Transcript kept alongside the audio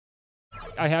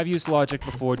I have used Logic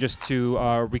before just to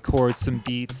record some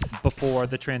beats before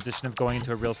the transition of going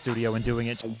into a real studio and doing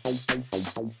it.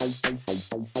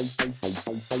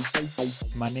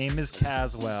 My name is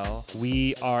Cazwell.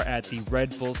 We are at the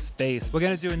Red Bull Space. We're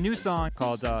going to do a new song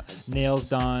called Nails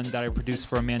Done that I produced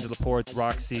for Amanda Laporte.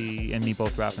 Roxy and me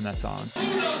both rapping that song.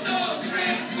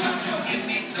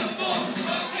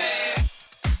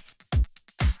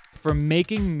 For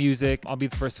making music, I'll be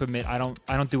the first to admit I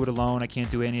don't do it alone. I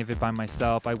can't do any of it by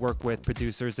myself. I work with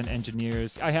producers and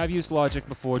engineers. I have used Logic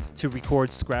before to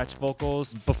record scratch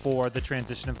vocals before the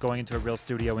transition of going into a real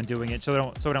studio and doing it, so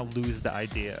I don't lose the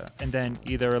idea. And then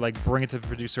either like bring it to the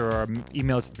producer or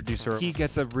email it to the producer. He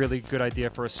gets a really good idea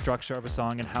for a structure of a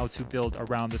song and how to build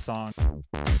around the song.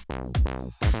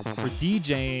 For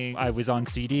DJing, I was on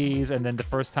CDs, and then the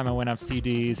first time I went off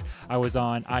CDs, I was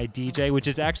on DJ, which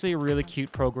is actually a really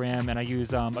cute program, and I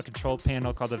use a control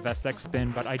panel called the Vestax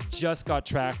Spin, but I just got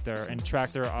Traktor, and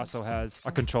Traktor also has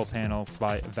a control panel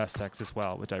by Vestax as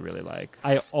well, which I really like.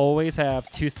 I always have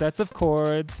 2 sets of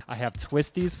chords. I have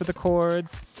twisties for the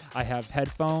chords. I have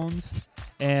headphones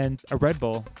and a Red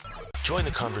Bull. Join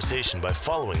the conversation by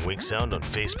following WinkSound on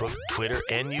Facebook, Twitter,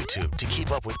 and YouTube to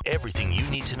keep up with everything you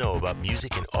need to know about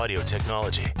music and audio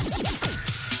technology.